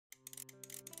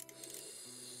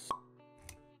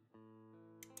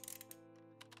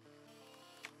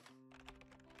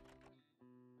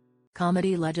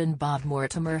Comedy legend Bob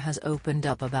Mortimer has opened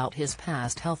up about his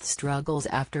past health struggles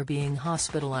after being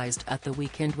hospitalized at the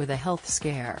weekend with a health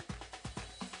scare.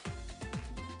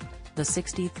 The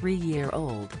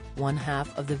 63-year-old, one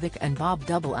half of the Vic and Bob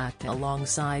double act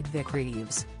alongside Vic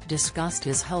Reeves, discussed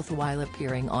his health while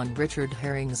appearing on Richard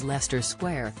Herring's Leicester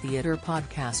Square Theatre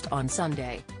podcast on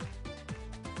Sunday.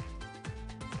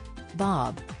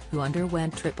 Bob, who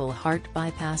underwent triple heart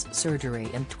bypass surgery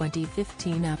in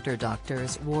 2015 after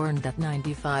doctors warned that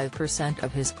 95%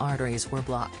 of his arteries were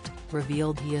blocked,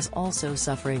 revealed he is also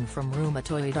suffering from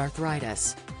rheumatoid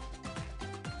arthritis.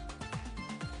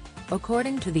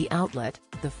 According to the outlet,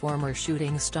 the former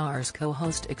Shooting Stars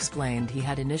co-host explained he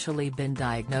had initially been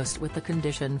diagnosed with the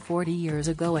condition 40 years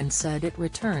ago and said it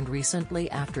returned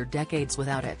recently after decades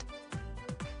without it.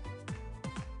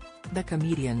 The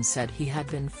comedian said he had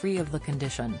been free of the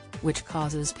condition, which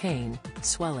causes pain,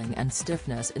 swelling and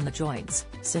stiffness in the joints,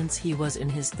 since he was in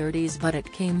his 30s, but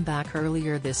it came back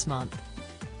earlier this month.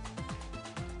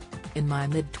 "In my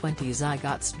mid-20s I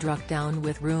got struck down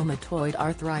with rheumatoid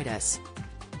arthritis.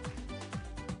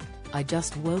 I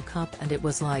just woke up and it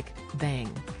was like,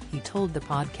 bang," he told the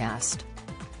podcast.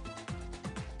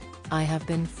 "I have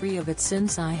been free of it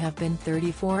since I have been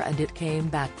 34 and it came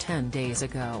back 10 days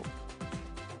ago.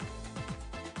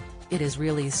 It is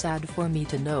really sad for me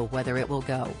to know whether it will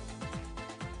go.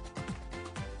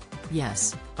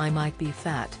 Yes, I might be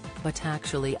fat, but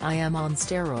actually I am on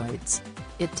steroids.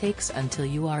 It takes until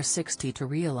you are 60 to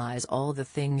realize all the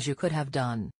things you could have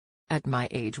done. At my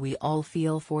age we all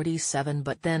feel 47,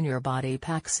 but then your body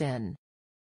packs in."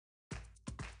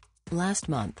 Last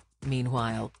month,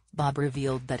 meanwhile, Bob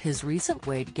revealed that his recent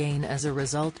weight gain as a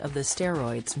result of the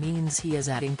steroids means he is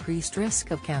at increased risk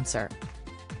of cancer.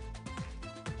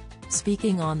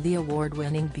 Speaking on the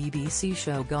award-winning BBC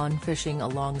show Gone Fishing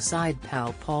alongside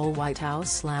pal Paul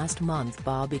Whitehouse last month,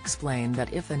 Bob explained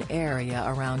that if an area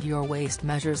around your waist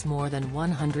measures more than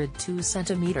 102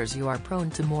 centimeters, you are prone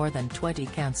to more than 20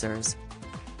 cancers.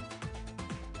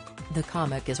 The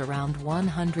comic is around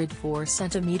 104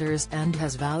 centimeters and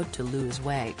has vowed to lose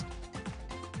weight.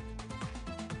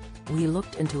 "We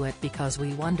looked into it because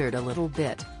we wondered a little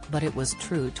bit, but it was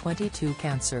true. 22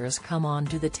 cancers come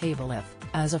onto the table if,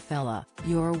 as a fella,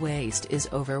 your waist is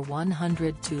over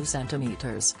 102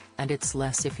 centimeters, and it's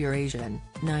less if you're Asian,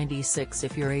 96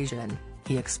 if you're Asian,"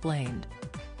 he explained.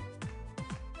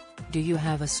 Do you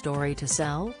have a story to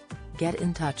sell? Get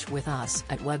in touch with us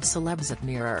at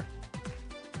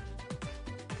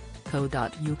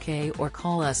webcelebs@mirror.co.uk or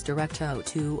call us direct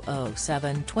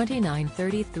 0207 29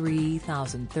 33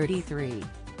 033.